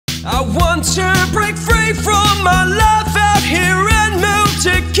I want to break free from my life out here and move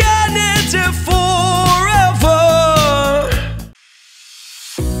to Canada forever.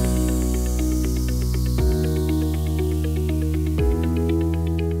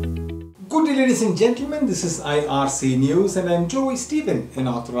 Good day, ladies and gentlemen, this is IRC News and I'm Joey Stephen, an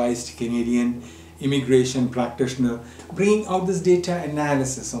authorized Canadian immigration practitioner, bringing out this data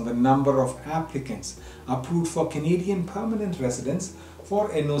analysis on the number of applicants approved for Canadian permanent residence for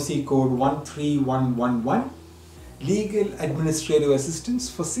NOC code 13111, legal administrative assistance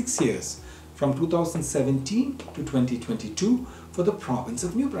for 6 years from 2017 to 2022 for the Province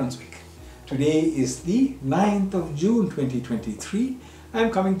of New Brunswick. Today is the 9th of June 2023. I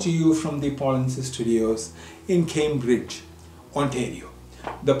am coming to you from the Polinsys studios in Cambridge, Ontario.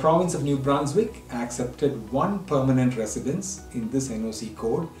 The Province of New Brunswick accepted one permanent residence in this NOC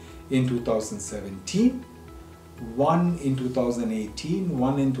code in 2017, one in 2018,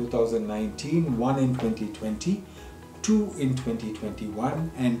 one in 2019, one in 2020, two in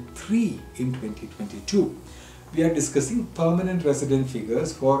 2021 and three in 2022. We are discussing permanent resident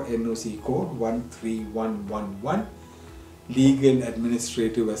figures for NOC code 13111, legal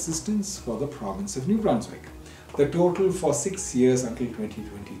administrative assistance for the Province of New Brunswick. The total for 6 years until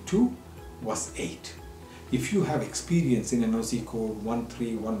 2022 was 8. If you have experience in NOC code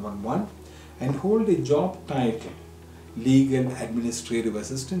 13111 and hold a job title, legal administrative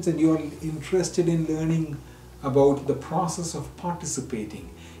assistance, and you are interested in learning about the process of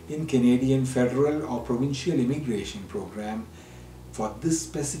participating in Canadian federal or provincial immigration program for this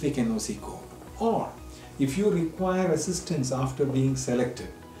specific NOC code, or if you require assistance after being selected,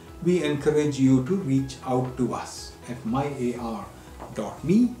 we encourage you to reach out to us at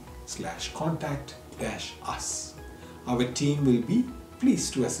myar.me/contact-us. Our team will be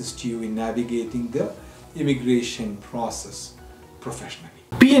pleased to assist you in navigating the immigration process professionally.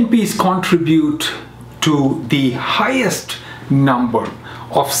 PNPs contribute to the highest number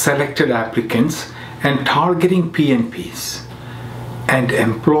of selected applicants, and targeting PNPs and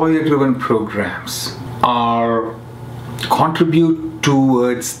employer-driven programs contribute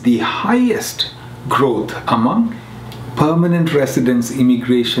towards the highest growth among permanent residence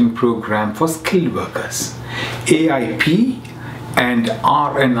immigration program for skilled workers. AIP and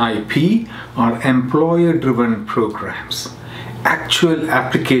RNIP are employer-driven programs. Actual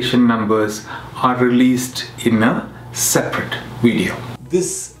application numbers are released in a separate video.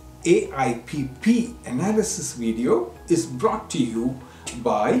 This AIPP analysis video is brought to you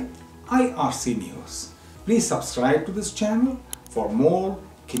by IRC News. Please subscribe to this channel for more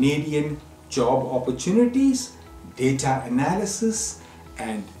Canadian job opportunities, data analysis,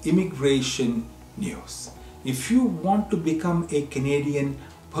 and immigration news. If you want to become a Canadian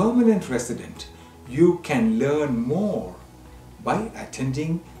permanent resident, you can learn more by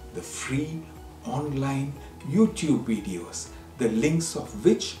attending the free online YouTube videos, the links of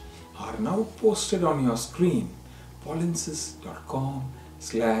which are now posted on your screen,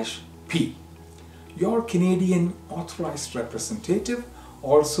 polinsys.com/p. Your Canadian authorized representative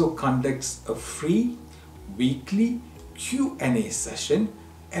also conducts a free weekly Q&A session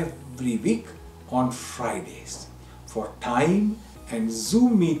every week on Fridays. For time and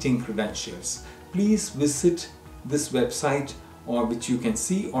Zoom meeting credentials, please visit this website, or which you can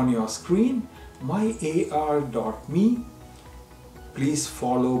see on your screen, myar.me. Please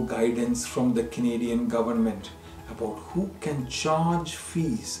follow guidance from the Canadian government about who can charge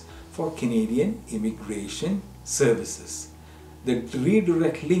fees for Canadian immigration services. The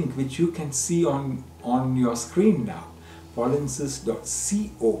redirect link, which you can see on your screen now,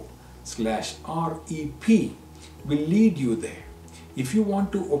 polinsys.co/rep, will lead you there. If you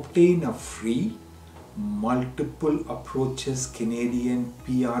want to obtain a free multiple approaches Canadian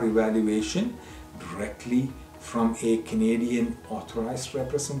PR evaluation directly from a Canadian authorized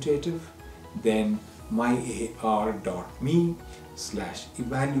representative, then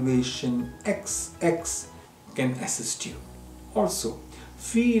myar.me/evaluationxx can assist you. Also,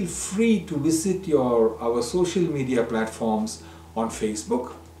 feel free to visit our social media platforms on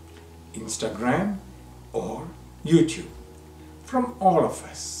Facebook, Instagram, or YouTube. From all of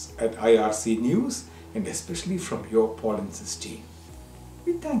us at IRC News, and especially from your Polinsys team,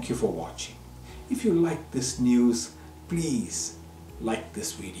 we thank you for watching. If you like this news, please like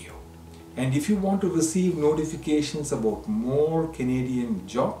this video. And if you want to receive notifications about more Canadian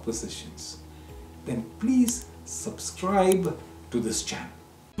job positions, then please subscribe to this channel.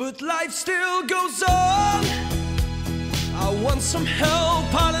 But life still goes on. I want some help,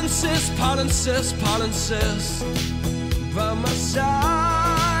 Polinsys, Polinsys, Polinsys by my side.